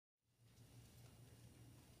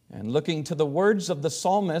And looking to the words of the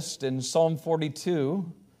psalmist in Psalm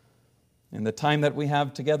 42, in the time that we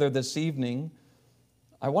have together this evening,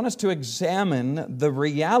 I want us to examine the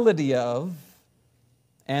reality of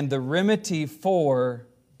and the remedy for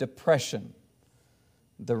depression.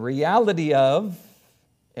 The reality of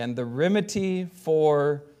and the remedy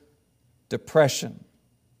for depression.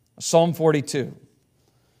 Psalm 42.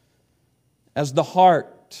 As the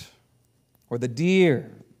hart or the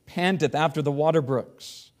deer panteth after the water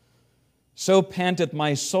brooks, so panteth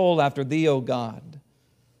my soul after thee, O God.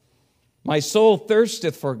 My soul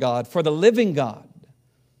thirsteth for God, for the living God.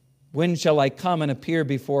 When shall I come and appear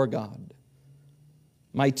before God?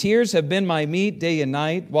 My tears have been my meat day and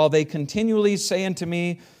night, while they continually say unto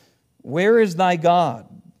me, Where is thy God?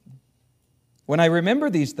 When I remember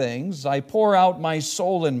these things, I pour out my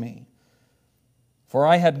soul in me. For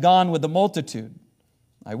I had gone with the multitude.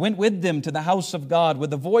 I went with them to the house of God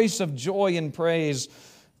with a voice of joy and praise,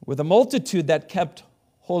 with a multitude that kept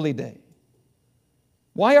holy day.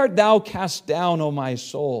 Why art thou cast down, O my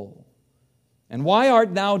soul? And why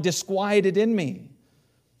art thou disquieted in me?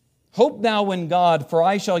 Hope thou in God, for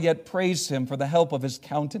I shall yet praise Him for the help of His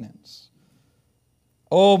countenance.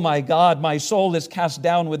 O my God, my soul is cast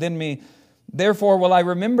down within me. Therefore will I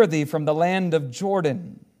remember Thee from the land of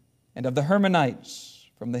Jordan, and of the Hermonites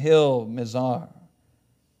from the hill Mizar.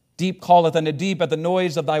 Deep calleth unto deep at the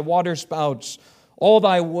noise of Thy waterspouts. All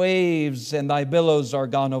Thy waves and Thy billows are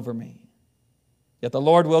gone over me. Yet the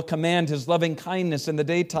Lord will command His loving kindness in the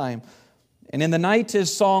daytime, and in the night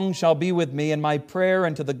His song shall be with me, and my prayer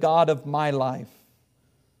unto the God of my life.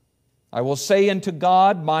 I will say unto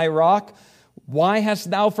God, my rock, Why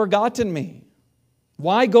hast Thou forgotten me?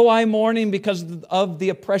 Why go I mourning because of the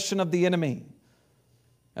oppression of the enemy?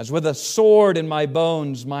 As with a sword in my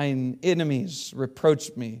bones, mine enemies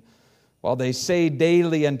reproach me, while they say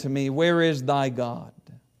daily unto me, Where is thy God?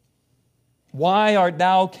 Why art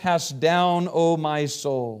thou cast down, O my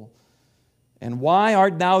soul? And why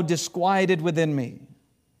art thou disquieted within me?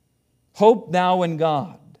 Hope thou in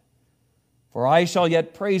God, for I shall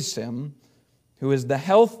yet praise Him, who is the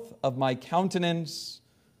health of my countenance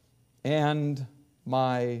and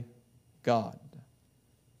my God.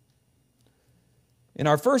 In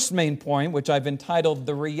our first main point, which I've entitled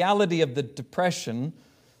The Reality of the Depression,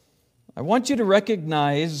 I want you to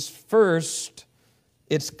recognize first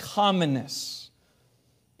its commonness,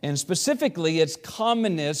 and specifically its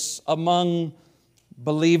commonness among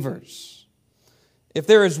believers. If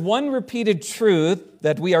there is one repeated truth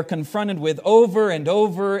that we are confronted with over and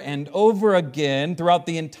over and over again throughout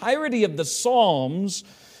the entirety of the Psalms,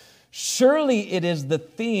 surely it is the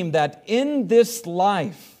theme that in this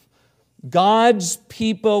life, God's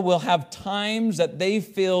people will have times that they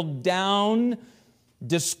feel down,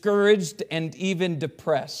 discouraged, and even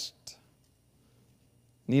depressed.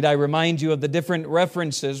 Need I remind you of the different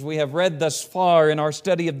references we have read thus far in our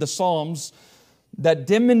study of the Psalms that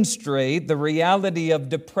demonstrate the reality of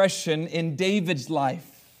depression in David's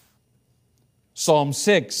life? Psalm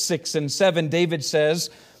 6 and 7, David says,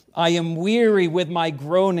 I am weary with my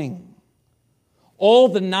groaning. All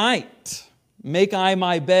the night make I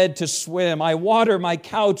my bed to swim. I water my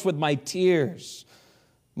couch with my tears.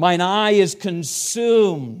 Mine eye is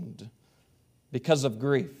consumed because of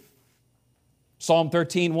grief. Psalm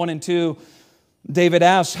 13, 1 and 2, David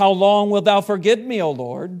asks, How long wilt thou forget me, O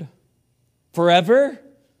Lord? Forever?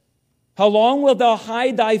 How long wilt thou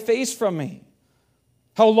hide thy face from me?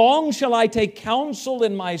 How long shall I take counsel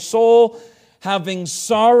in my soul, having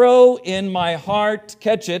sorrow in my heart,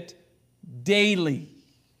 catch it, daily?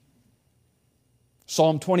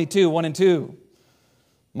 Psalm 22, 1 and 2,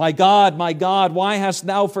 my God, why hast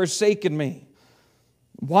thou forsaken me?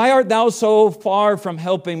 Why art thou so far from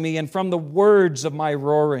helping me and from the words of my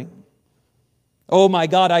roaring? Oh my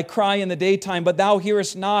God, I cry in the daytime, but thou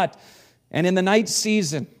hearest not, and in the night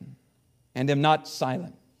season, and am not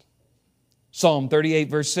silent. Psalm 38,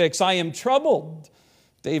 verse 6, I am troubled,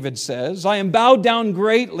 David says. I am bowed down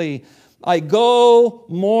greatly. I go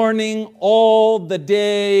mourning all the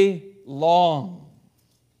day long.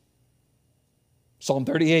 Psalm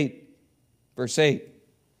 38, verse 8,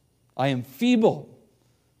 I am feeble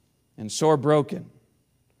and sore broken.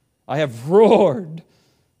 I have roared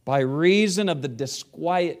by reason of the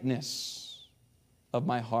disquietness of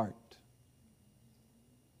my heart.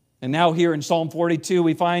 And now here in Psalm 42,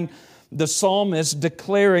 we find the psalmist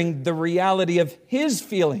declaring the reality of his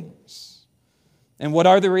feelings. And what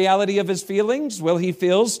are the reality of his feelings? Well, he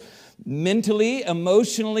feels mentally,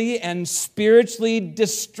 emotionally, and spiritually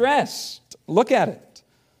distressed. Look at it.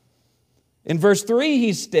 In verse 3,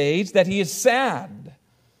 he states that he is sad.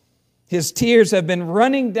 His tears have been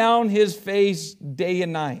running down his face day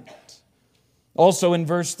and night. Also in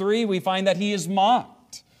verse 3, we find that he is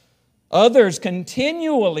mocked. Others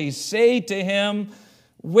continually say to him,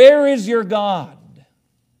 "Where is your God?"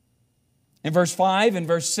 In verse 5, in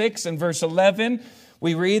verse 6, and verse 11,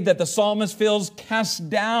 we read that the psalmist feels cast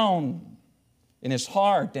down in his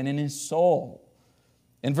heart and in his soul.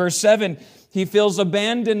 In verse 7, he feels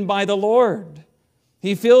abandoned by the Lord.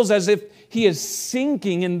 He feels as if he is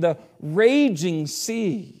sinking in the raging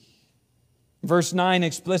sea. Verse 9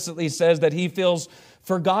 explicitly says that he feels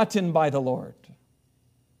forgotten by the Lord.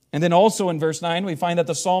 And then also in verse 9, we find that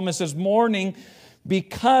the psalmist is mourning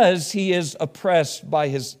because he is oppressed by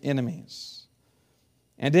his enemies.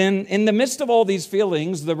 And in the midst of all these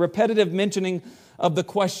feelings, the repetitive mentioning of the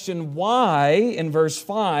question why in verse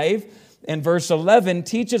 5 and verse 11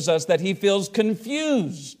 teaches us that he feels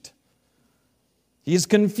confused. He's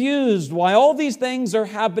confused why all these things are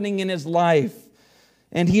happening in his life.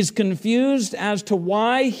 And he's confused as to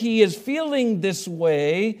why he is feeling this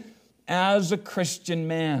way as a Christian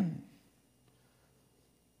man.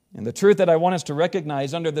 And the truth that I want us to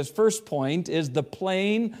recognize under this first point is the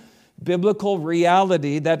plain biblical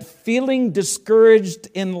reality that feeling discouraged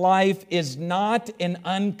in life is not an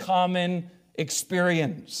uncommon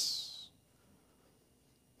experience.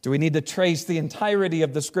 Do we need to trace the entirety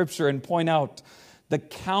of the Scripture and point out the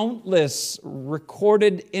countless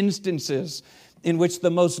recorded instances in which the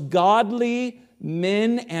most godly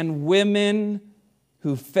men and women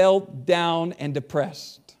who felt down and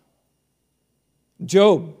depressed?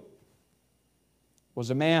 Job was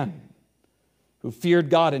a man who feared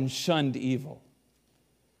God and shunned evil.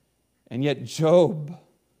 And yet Job,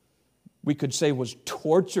 we could say, was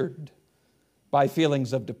tortured by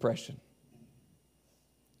feelings of depression.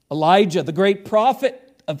 Elijah, the great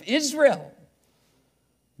prophet of Israel,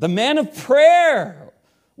 the man of prayer,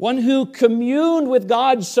 one who communed with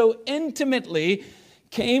God so intimately,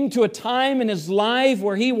 came to a time in his life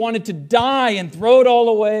where he wanted to die and throw it all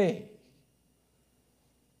away.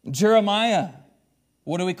 Jeremiah,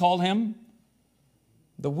 what do we call him?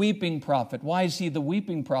 The weeping prophet. Why is he the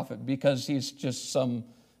weeping prophet? Because he's just some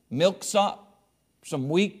milksop, some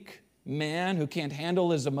weak man who can't handle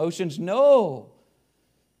his emotions? No.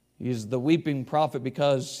 He's the weeping prophet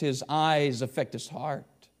because his eyes affect his heart.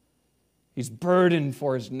 He's burdened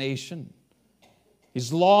for his nation.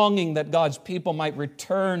 He's longing that God's people might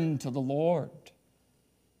return to the Lord.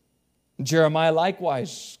 Jeremiah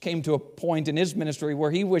likewise came to a point in his ministry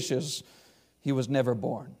where he wishes he was never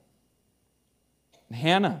born.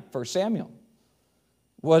 Hannah, 1 Samuel,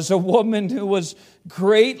 was a woman who was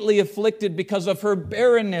greatly afflicted because of her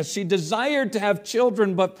barrenness. She desired to have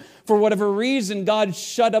children, but for whatever reason, God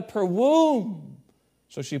shut up her womb.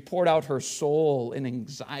 So she poured out her soul in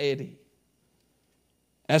anxiety.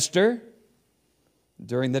 Esther,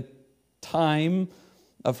 during the time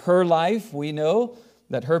of her life, we know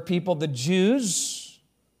that her people, the Jews,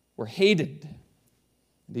 were hated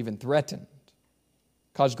and even threatened,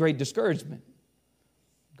 caused great discouragement,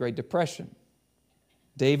 great depression.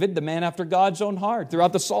 David, the man after God's own heart,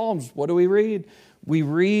 throughout the Psalms, what do we read? We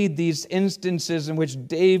read these instances in which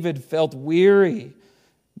David felt weary.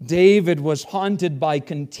 David was haunted by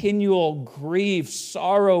continual grief,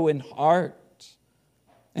 sorrow in heart.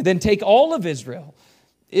 And then take all of Israel.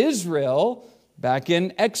 Israel, back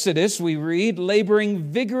in Exodus, we read, laboring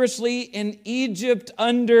vigorously in Egypt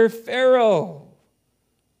under Pharaoh.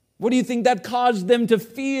 What do you think that caused them to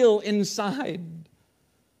feel inside?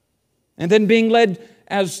 And then being led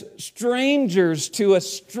as strangers to a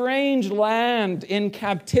strange land in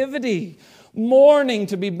captivity, mourning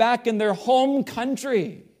to be back in their home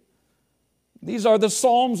country. These are the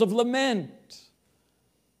Psalms of lament.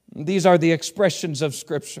 These are the expressions of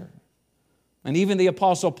Scripture. And even the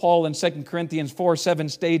Apostle Paul in 2 Corinthians 4:7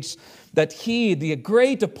 states that he, the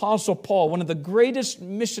great Apostle Paul, one of the greatest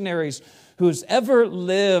missionaries who's ever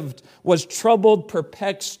lived, was troubled,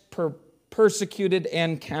 perplexed, persecuted,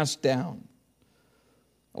 and cast down.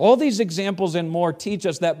 All these examples and more teach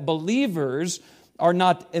us that believers are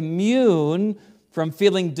not immune from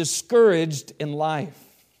feeling discouraged in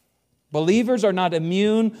life. Believers are not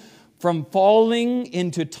immune from falling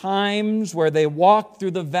into times where they walk through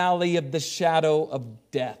the valley of the shadow of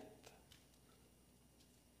death.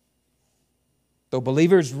 Though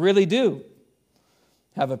believers really do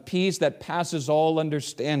have a peace that passes all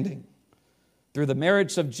understanding through the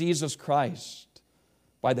merits of Jesus Christ,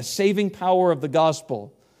 by the saving power of the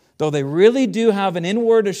gospel, though they really do have an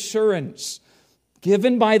inward assurance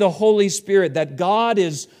given by the Holy Spirit that God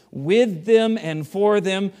is with them and for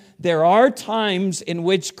them, there are times in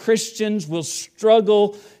which Christians will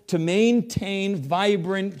struggle to maintain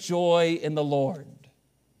vibrant joy in the Lord.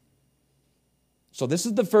 So this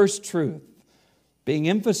is the first truth being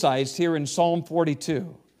emphasized here in Psalm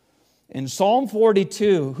 42. In Psalm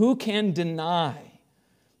 42, who can deny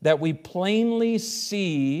that we plainly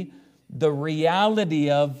see the reality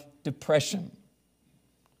of depression?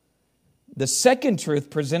 The second truth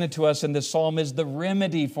presented to us in this psalm is the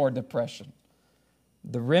remedy for depression.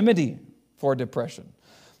 The remedy for depression.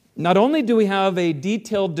 Not only do we have a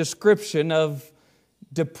detailed description of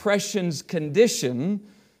depression's condition,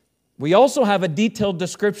 we also have a detailed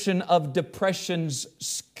description of depression's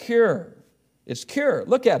cure. Its cure.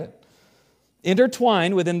 Look at it.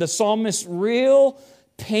 Intertwined within the psalmist's real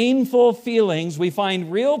painful feelings, we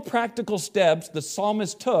find real practical steps the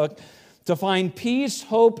psalmist took to find peace,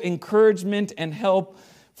 hope, encouragement, and help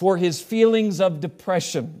for his feelings of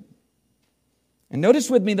depression. And notice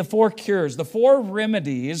with me the four cures, the four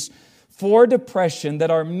remedies for depression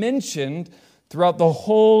that are mentioned throughout the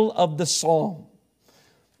whole of the psalm.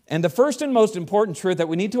 And the first and most important truth that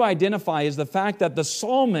we need to identify is the fact that the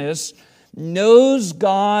psalmist knows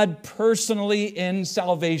God personally in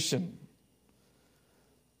salvation.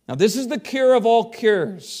 Now, this is the cure of all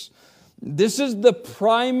cures. This is the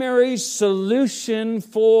primary solution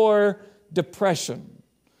for depression.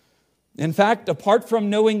 In fact, apart from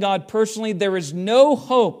knowing God personally, there is no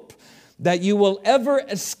hope that you will ever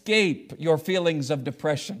escape your feelings of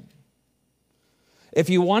depression. If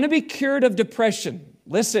you want to be cured of depression,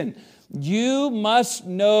 listen, you must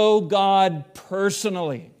know God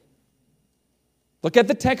personally. Look at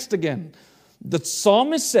the text again. The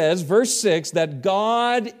psalmist says, verse 6, that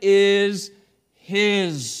God is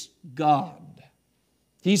his God.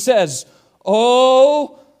 He says,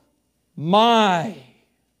 "Oh my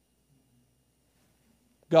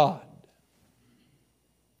God."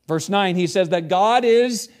 Verse 9, he says that God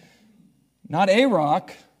is not a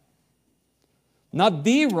rock, not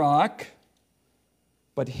the rock,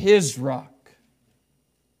 but his rock.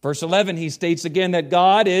 Verse 11, he states again that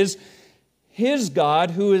God is his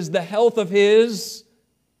God, who is the health of his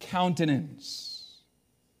countenance.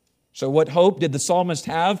 So what hope did the psalmist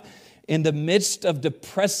have in the midst of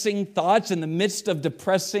depressing thoughts, in the midst of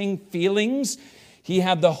depressing feelings? He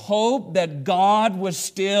had the hope that God was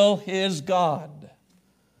still his God.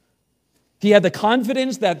 He had the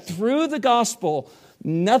confidence that through the gospel,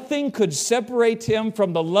 nothing could separate him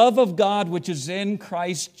from the love of God which is in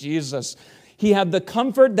Christ Jesus. He had the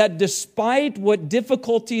comfort that despite what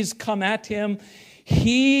difficulties come at him,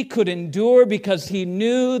 he could endure because he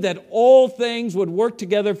knew that all things would work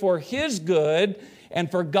together for his good and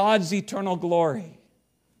for God's eternal glory.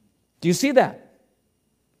 Do you see that?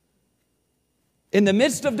 In the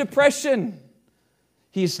midst of depression,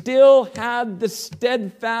 he still had the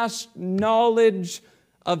steadfast knowledge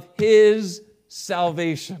of his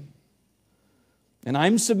salvation. And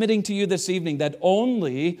I'm submitting to you this evening that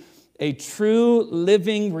only a true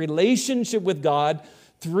living relationship with God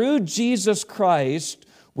through Jesus Christ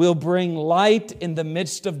will bring light in the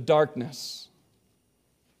midst of darkness.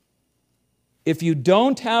 If you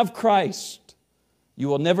don't have Christ, you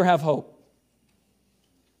will never have hope.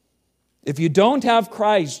 If you don't have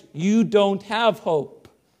Christ, you don't have hope.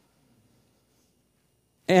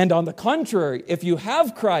 And on the contrary, if you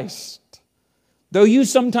have Christ, though you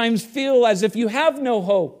sometimes feel as if you have no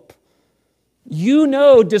hope, you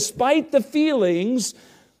know, despite the feelings,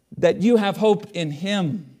 that you have hope in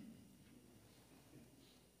him.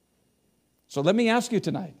 So let me ask you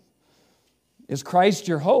tonight, is Christ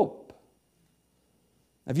your hope?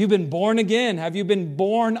 Have you been born again? Have you been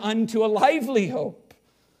born unto a lively hope?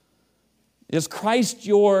 Is Christ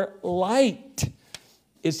your light?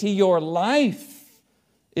 Is he your life?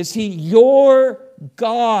 Is he your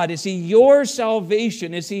God? Is he your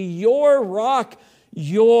salvation? Is he your rock,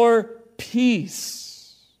 your peace?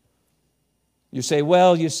 You say,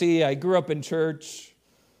 well, you see, I grew up in church.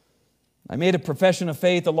 I made a profession of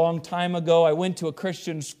faith a long time ago. I went to a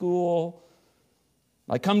Christian school.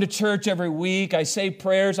 I come to church every week. I say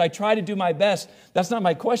prayers. I try to do my best. That's not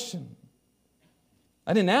my question.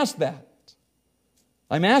 I didn't ask that.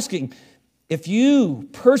 I'm asking if you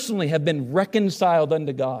personally have been reconciled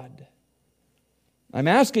unto God. I'm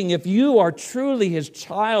asking if you are truly his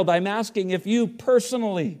child. I'm asking if you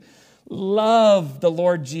personally love the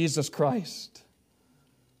Lord Jesus Christ.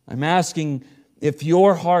 I'm asking if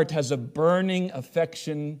your heart has a burning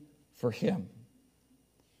affection for him.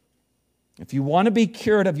 If you want to be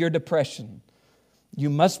cured of your depression, you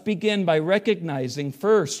must begin by recognizing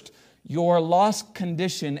first your lost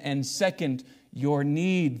condition and second, your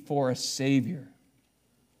need for a Savior.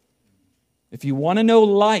 If you want to know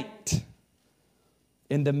light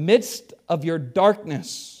in the midst of your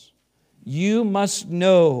darkness, you must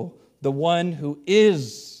know the one who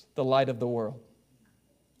is the light of the world.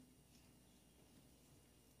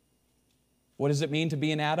 What does it mean to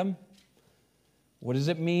be in Adam? What does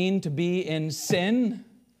it mean to be in sin?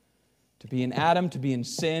 To be in Adam, to be in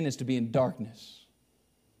sin, is to be in darkness.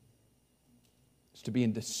 It's to be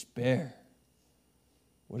in despair.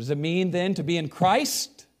 What does it mean then to be in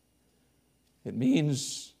Christ? It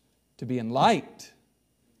means to be in light.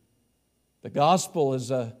 The gospel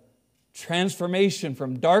is a transformation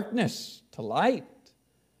from darkness to light,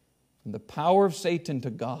 from the power of Satan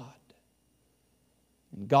to God.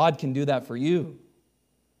 And God can do that for you.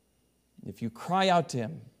 If you cry out to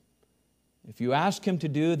Him, if you ask Him to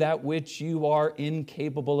do that which you are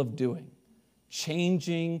incapable of doing,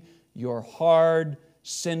 changing your hard,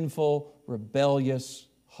 sinful, rebellious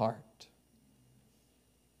heart.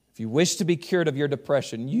 If you wish to be cured of your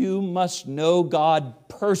depression, you must know God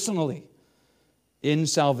personally in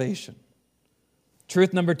salvation.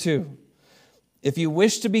 Truth number 2, if you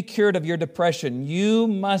wish to be cured of your depression, you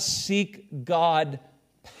must seek God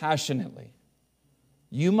passionately.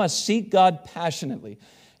 You must seek God passionately.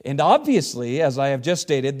 And obviously, as I have just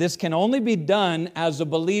stated, this can only be done as a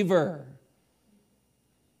believer.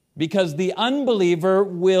 Because the unbeliever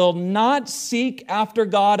will not seek after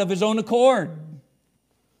God of his own accord.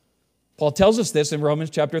 Paul tells us this in Romans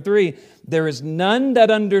chapter 3. There is none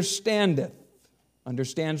that understandeth.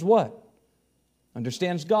 Understands what?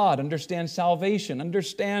 Understands God, understands salvation,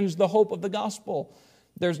 understands the hope of the gospel.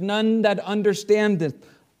 There's none that understandeth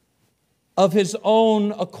of his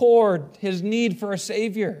own accord, his need for a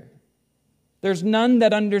Savior. There's none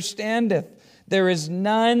that understandeth. There is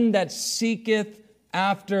none that seeketh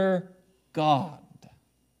after God.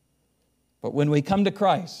 But when we come to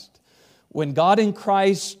Christ, when God in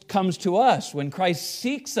Christ comes to us, when Christ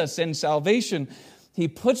seeks us in salvation, He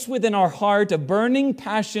puts within our heart a burning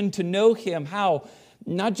passion to know Him. How?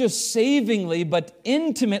 Not just savingly, but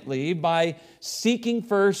intimately by seeking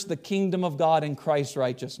first the kingdom of God and Christ's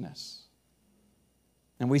righteousness.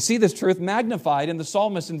 And we see this truth magnified in the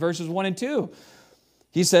psalmist in verses 1 and 2.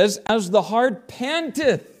 He says, as the hart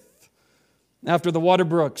panteth after the water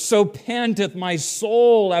brook, so panteth my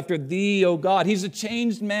soul after Thee, O God. He's a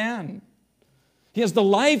changed man. He has the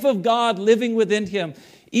life of God living within him.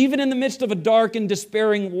 Even in the midst of a dark and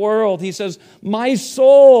despairing world, he says, my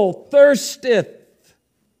soul thirsteth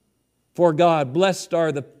for God. Blessed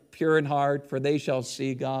are the pure in heart, for they shall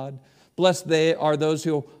see God. Blessed they are those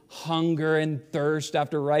who hunger and thirst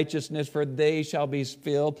after righteousness, for they shall be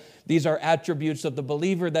filled. These are attributes of the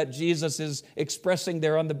believer that Jesus is expressing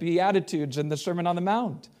there on the Beatitudes and the Sermon on the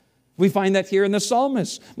Mount. We find that here in the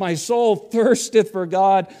psalmist. My soul thirsteth for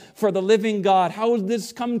God, for the living God. How has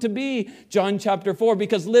this come to be? John chapter 4,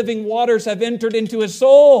 because living waters have entered into his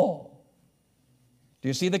soul. Do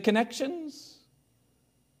you see the connections?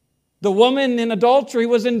 The woman in adultery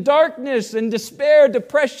was in darkness and despair,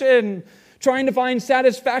 depression, trying to find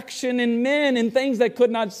satisfaction in men and things that could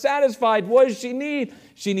not satisfy. What does she need?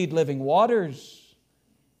 She needed living waters.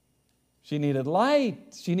 She needed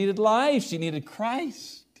light. She needed life. She needed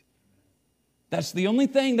Christ. That's the only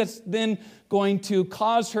thing that's then going to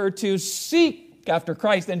cause her to seek after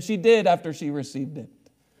Christ, and she did after she received it.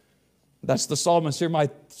 That's the psalmist here.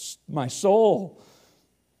 My soul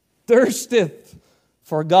thirsteth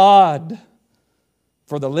for God,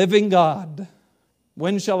 for the living God.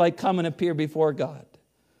 When shall I come and appear before God?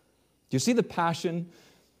 Do you see the passion?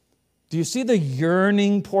 Do you see the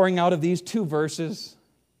yearning pouring out of these two verses?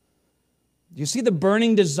 Do you see the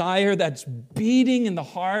burning desire that's beating in the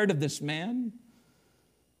heart of this man?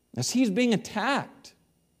 As he's being attacked,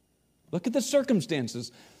 look at the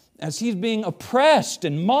circumstances. As he's being oppressed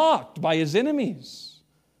and mocked by his enemies.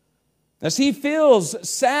 As he feels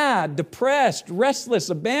sad, depressed, restless,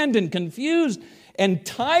 abandoned, confused, and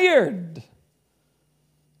tired.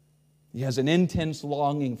 He has an intense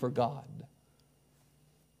longing for God.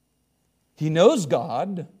 He knows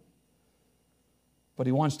God, but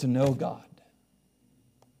he wants to know God.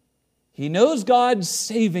 He knows God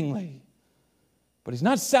savingly, but he's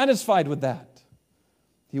not satisfied with that.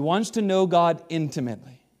 He wants to know God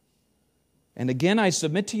intimately. And again, I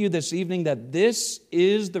submit to you this evening that this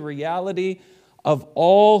is the reality of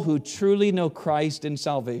all who truly know Christ in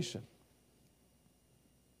salvation.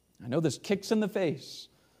 I know this kicks in the face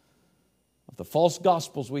of the false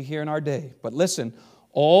gospels we hear in our day. But listen,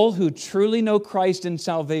 all who truly know Christ in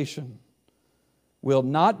salvation will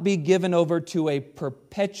not be given over to a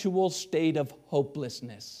perpetual state of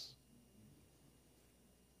hopelessness.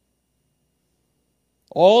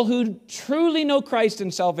 All who truly know Christ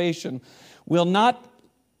in salvation will not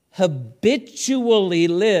habitually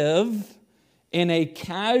live in a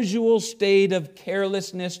casual state of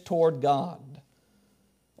carelessness toward God.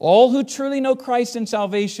 All who truly know Christ and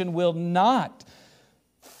salvation will not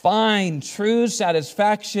find true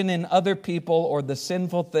satisfaction in other people or the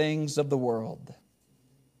sinful things of the world.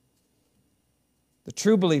 The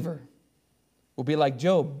true believer will be like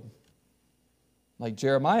Job, like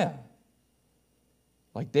Jeremiah,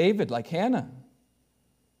 like David, like Hannah,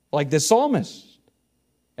 like the psalmist,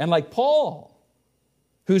 and like Paul,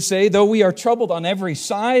 who say, though we are troubled on every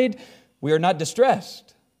side, we are not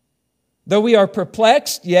distressed. Though we are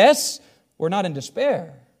perplexed, yes, we're not in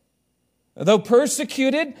despair. Though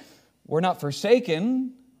persecuted, we're not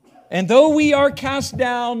forsaken. And though we are cast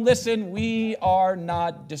down, listen, we are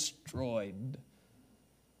not destroyed.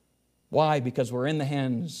 Why? Because we're in the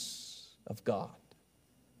hands of God.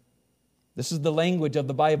 This is the language of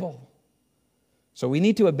the Bible. So we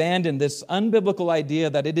need to abandon this unbiblical idea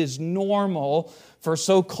that it is normal for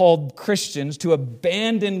so-called Christians to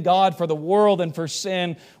abandon God for the world and for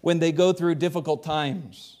sin when they go through difficult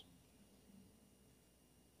times.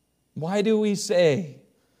 Why do we say,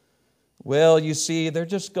 well, you see, they're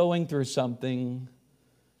just going through something.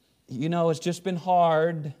 You know, it's just been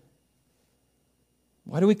hard.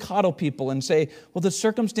 Why do we coddle people and say, well, the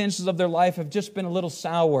circumstances of their life have just been a little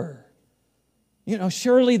sour? You know,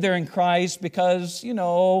 surely they're in Christ because,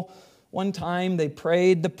 one time they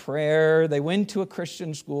prayed the prayer, they went to a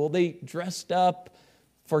Christian school, they dressed up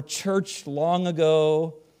for church long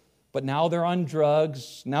ago, but now they're on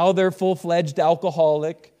drugs, now they're full-fledged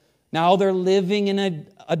alcoholic, now they're living in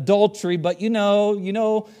adultery, but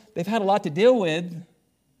they've had a lot to deal with.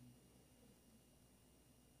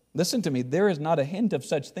 Listen to me, there is not a hint of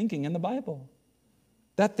such thinking in the Bible.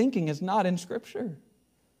 That thinking is not in Scripture.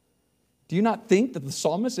 Do you not think that the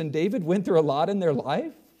psalmist and David went through a lot in their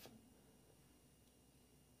life?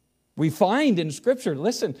 We find in Scripture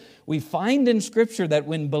that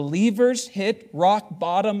when believers hit rock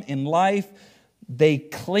bottom in life, they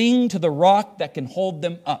cling to the rock that can hold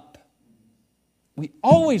them up. We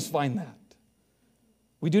always find that.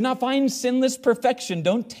 We do not find sinless perfection.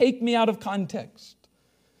 Don't take me out of context.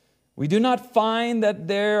 We do not find that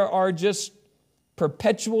there are just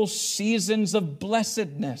perpetual seasons of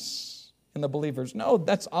blessedness in the believers. No,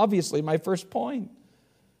 that's obviously my first point.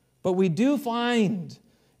 But we do find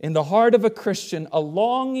in the heart of a Christian a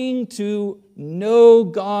longing to know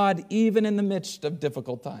God even in the midst of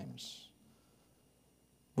difficult times.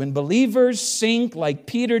 When believers sink like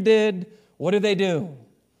Peter did, what do?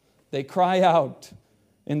 They cry out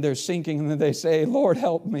in their sinking and then they say, Lord,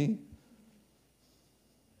 help me.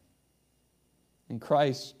 And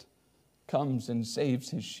Christ comes and saves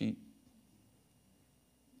his sheep.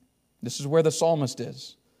 This is where the psalmist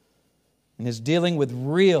is. And is dealing with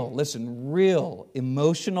real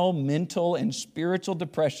emotional, mental, and spiritual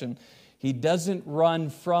depression. He doesn't run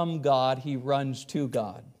from God, he runs to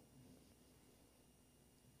God.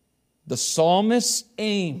 The psalmist's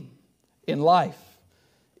aim in life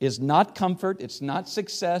is not comfort, it's not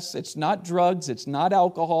success, it's not drugs, it's not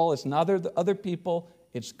alcohol, it's not other people,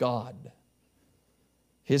 it's God.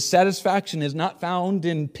 His satisfaction is not found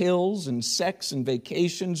in pills and sex and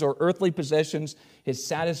vacations or earthly possessions. His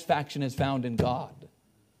satisfaction is found in God.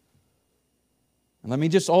 And let me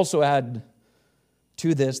just also add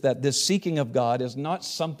to this that this seeking of God is not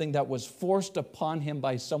something that was forced upon him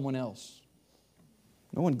by someone else.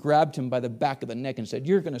 No one grabbed him by the back of the neck and said,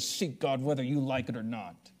 you're going to seek God whether you like it or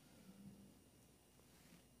not.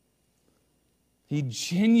 He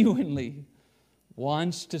genuinely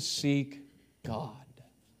wants to seek God.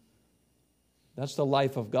 That's the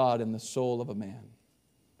life of God in the soul of a man.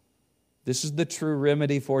 This is the true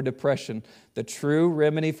remedy for depression. The true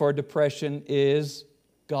remedy for depression is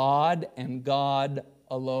God and God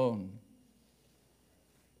alone.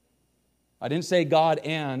 I didn't say God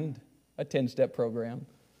and a 10-step program.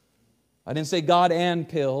 I didn't say God and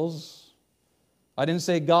pills. I didn't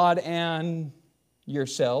say God and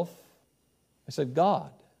yourself. I said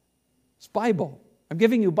God. It's Bible. I'm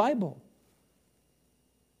giving you Bible.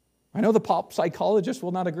 I know the pop psychologists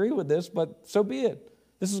will not agree with this, but so be it.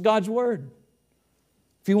 This is God's Word.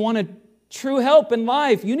 If you want true help in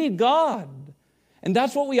life, you need God. And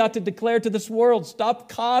that's what we ought to declare to this world. Stop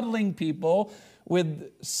coddling people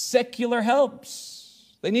with secular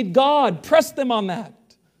helps. They need God. Press them on that.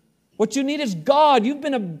 What you need is God. You've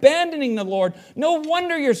been abandoning the Lord. No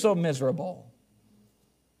wonder you're so miserable.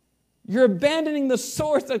 You're abandoning the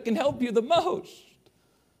source that can help you the most.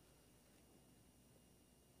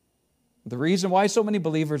 The reason why so many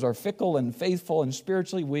believers are fickle and faithful and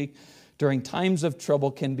spiritually weak during times of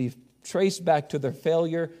trouble can be traced back to their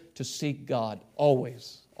failure to seek God.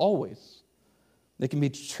 Always. They can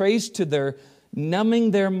be traced to their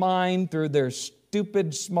numbing their mind through their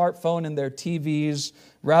stupid smartphone and their TVs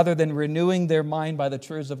rather than renewing their mind by the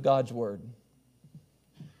truths of God's Word.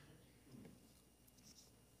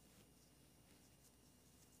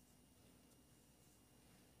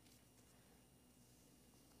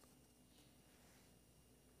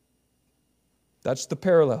 That's the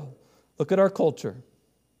parallel. Look at our culture.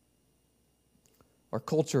 Our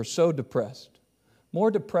culture is so depressed, more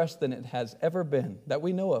depressed than it has ever been that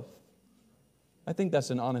we know of. I think that's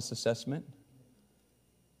an honest assessment.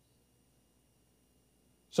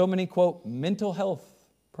 So many, quote, mental health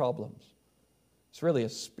problems. It's really a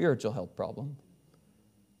spiritual health problem,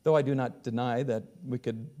 though I do not deny that we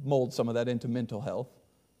could mold some of that into mental health.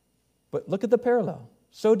 But look at the parallel.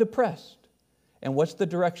 So depressed. And what's the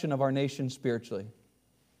direction of our nation spiritually?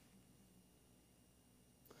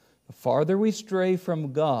 The farther we stray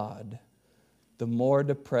from God, the more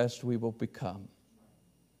depressed we will become.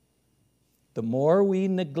 The more we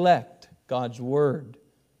neglect God's Word,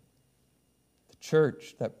 the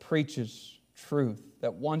church that preaches truth,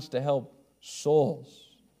 that wants to help souls,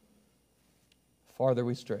 the farther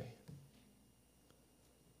we stray.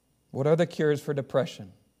 What are the cures for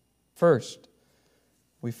depression? First,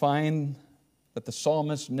 we find that the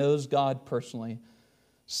psalmist knows God personally.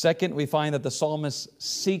 Second, we find that the psalmist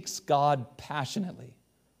seeks God passionately.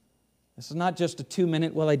 This is not just a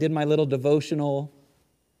 2-minute, well, I did my little devotional.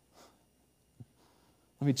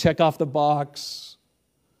 Let me check off the box.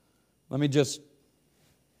 Let me just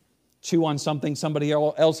chew on something somebody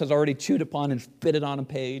else has already chewed upon and spit it on a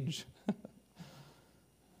page.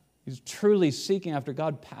 He's truly seeking after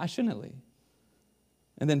God passionately.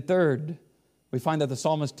 And then third, we find that the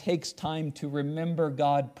psalmist takes time to remember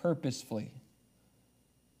God purposefully.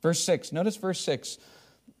 Verse 6, notice verse 6.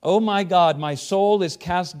 Oh my God, my soul is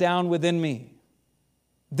cast down within me.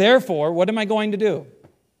 Therefore, what am I going to do?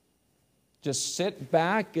 Just sit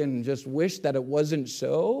back and just wish that it wasn't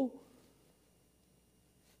so?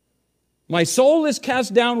 My soul is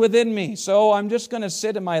cast down within me, so I'm just going to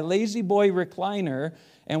sit in my lazy boy recliner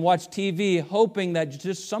and watch TV, hoping that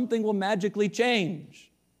just something will magically change.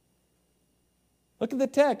 Look at the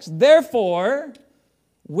text. Therefore,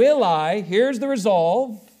 will I, here's the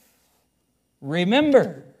resolve,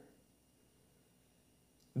 remember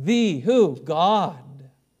thee, who? God,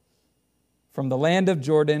 from the land of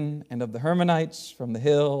Jordan and of the Hermonites, from the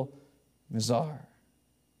hill Mizar.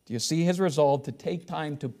 Do you see his resolve to take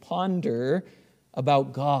time to ponder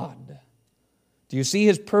about God? Do you see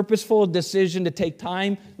his purposeful decision to take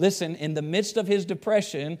time, listen, in the midst of his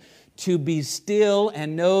depression, to be still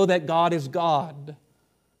and know that God is God?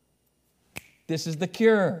 This is the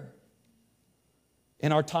cure.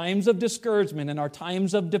 In our times of discouragement, in our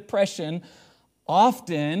times of depression,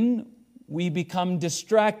 often we become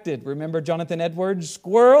distracted. Remember Jonathan Edwards,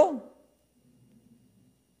 squirrel?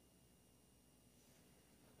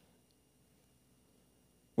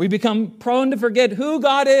 We become prone to forget who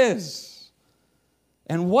God is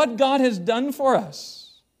and what God has done for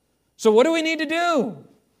us. So what do we need to do?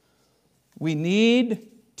 We need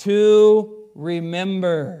to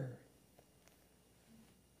remember.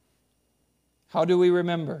 How do we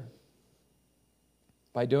remember?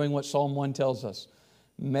 By doing what Psalm 1 tells us.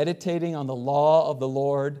 Meditating on the law of the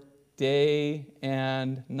Lord day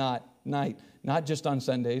and night. Not just on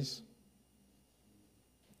Sundays.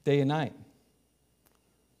 Day and night.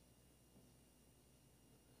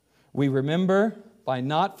 We remember by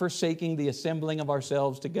not forsaking the assembling of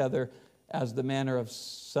ourselves together as the manner of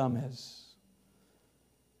some is.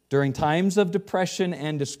 During times of depression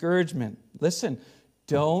and discouragement, listen,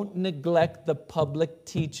 don't neglect the public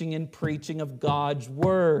teaching and preaching of God's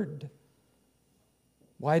Word.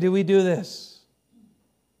 Why do we do this?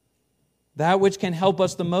 That which can help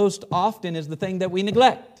us the most often is the thing that we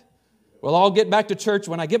neglect. Well, I'll get back to church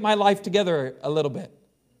when I get my life together a little bit.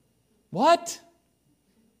 What?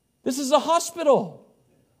 This is a hospital.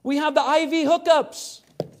 We have the IV hookups.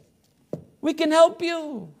 We can help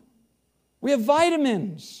you. We have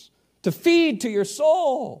vitamins to feed to your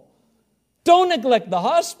soul. Don't neglect the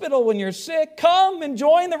hospital when you're sick. Come and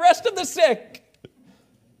join the rest of the sick.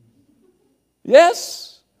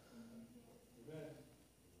 Yes?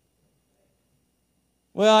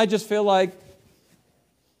 Well, I just feel like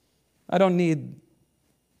I don't need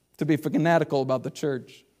to be fanatical about the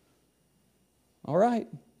church. All right.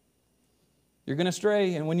 You're going to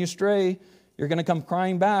stray, and when you stray, you're going to come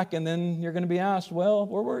crying back, and then you're going to be asked, well,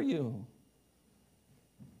 where were you?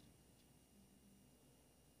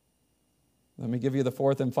 Let me give you the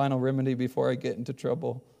fourth and final remedy before I get into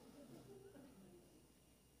trouble.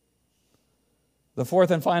 The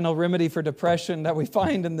fourth and final remedy for depression that we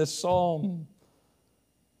find in this psalm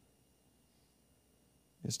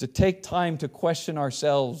is to take time to question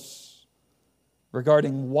ourselves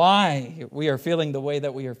regarding why we are feeling the way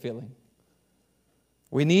that we are feeling.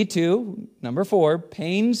 We need to, number 4,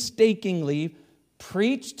 painstakingly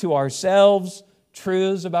preach to ourselves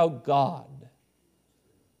truths about God.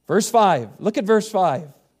 Verse 5, look at verse 5.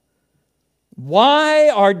 Why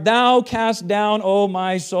art thou cast down, O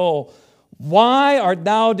my soul? Why art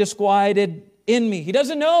thou disquieted in me? He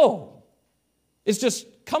doesn't know. It's just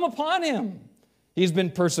come upon him. He's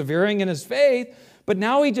been persevering in his faith, but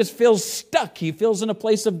now he just feels stuck. He feels in a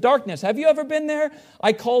place of darkness. Have you ever been there?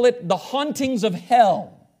 I call it the hauntings of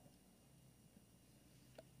hell.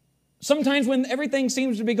 Sometimes when everything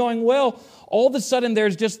seems to be going well, all of a sudden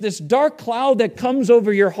there's just this dark cloud that comes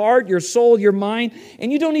over your heart, your soul, your mind,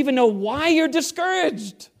 and you don't even know why you're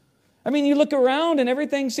discouraged. I mean, you look around and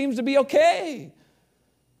everything seems to be okay.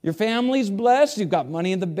 Your family's blessed, you've got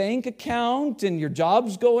money in the bank account, and your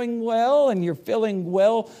job's going well, and you're feeling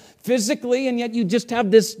well physically, and yet you just have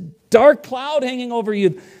this dark cloud hanging over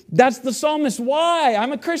you. That's the psalmist. Why?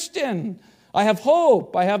 I'm a Christian. I have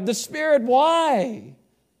hope. I have the Spirit. Why?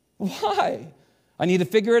 Why? I need to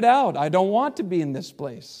figure it out. I don't want to be in this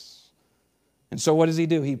place. And so what does he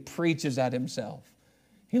do? He preaches at himself.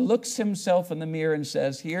 He looks himself in the mirror and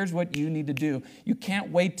says, here's what you need to do. You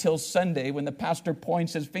can't wait till Sunday when the pastor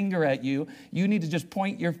points his finger at you. You need to just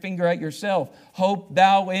point your finger at yourself. Hope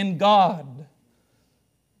thou in God.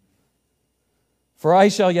 For I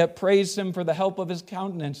shall yet praise him for the help of his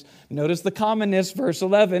countenance. Notice the commonness, verse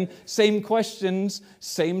 11. Same questions,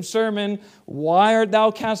 same sermon. Why art thou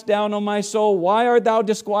cast down, O my soul? Why art thou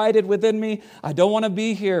disquieted within me? I don't want to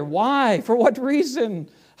be here. Why? For what reason?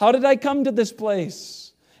 How did I come to this place?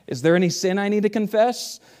 Is there any sin I need to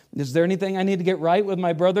confess? Is there anything I need to get right with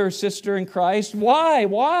my brother or sister in Christ? Why?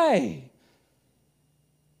 Why?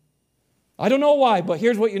 I don't know why, but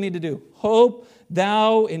here's what you need to do. Hope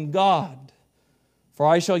thou in God. For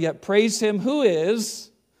I shall yet praise him who is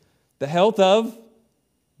the health of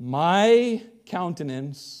my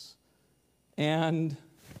countenance and,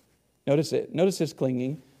 notice his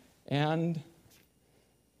clinging, and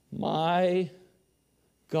my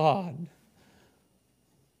God.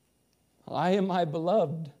 I am my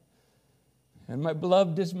beloved, and my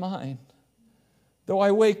beloved is mine. Though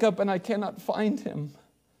I wake up and I cannot find him,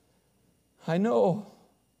 I know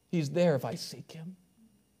he's there if I seek him.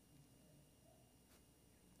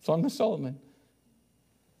 Song of Solomon.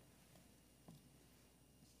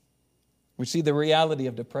 We see the reality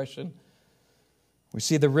of depression. We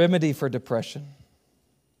see the remedy for depression.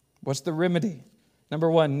 What's the remedy? Number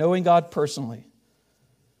 1, knowing God personally.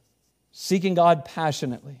 Seeking God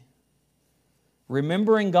passionately.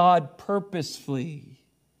 Remembering God purposefully.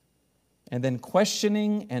 And then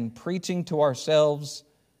questioning and preaching to ourselves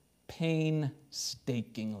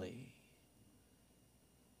painstakingly.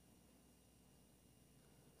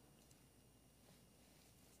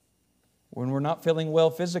 When we're not feeling well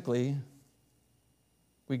physically,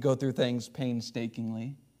 we go through things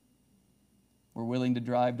painstakingly. We're willing to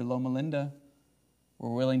drive to Loma Linda.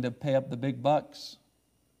 We're willing to pay up the big bucks.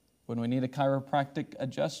 When we need a chiropractic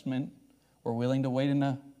adjustment, we're willing to wait in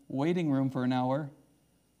a waiting room for an hour.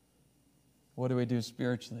 What do we do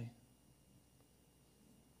spiritually?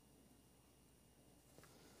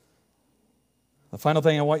 The final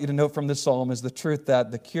thing I want you to note from this psalm is the truth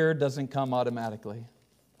that the cure doesn't come automatically.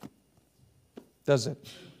 Does it?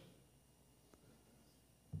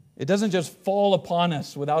 It doesn't just fall upon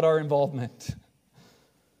us without our involvement.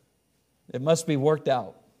 It must be worked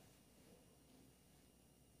out.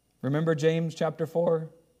 Remember James chapter 4?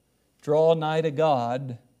 Draw nigh to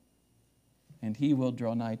God, and He will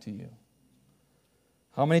draw nigh to you.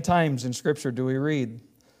 How many times in Scripture do we read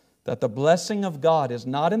that the blessing of God is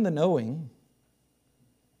not in the knowing,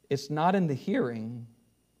 it's not in the hearing,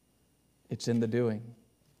 it's in the doing.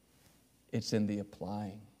 It's in the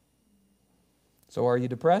applying. So are you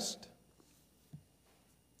depressed?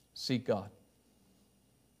 Seek God.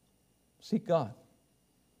 Seek God.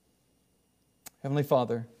 Heavenly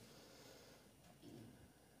Father,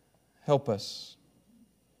 help us.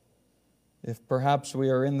 If perhaps we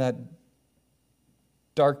are in that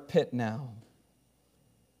dark pit now,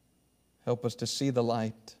 help us to see the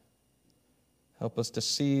light. Help us to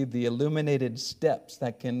see the illuminated steps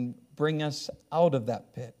that can bring us out of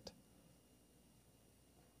that pit.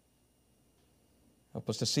 Help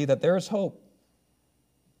us to see that there is hope.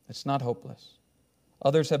 It's not hopeless.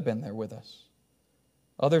 Others have been there with us.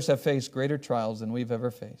 Others have faced greater trials than we've ever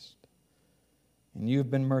faced. And you've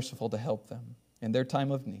been merciful to help them in their time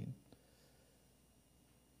of need.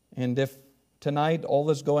 And if tonight all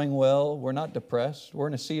is going well, we're not depressed, we're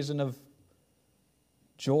in a season of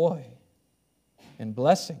joy in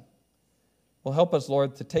blessing. Well, help us,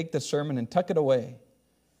 Lord, to take this sermon and tuck it away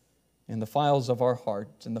in the files of our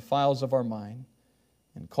heart, in the files of our mind,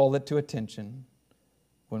 and call it to attention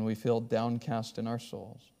when we feel downcast in our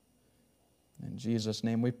souls. In Jesus'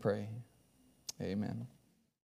 name we pray. Amen.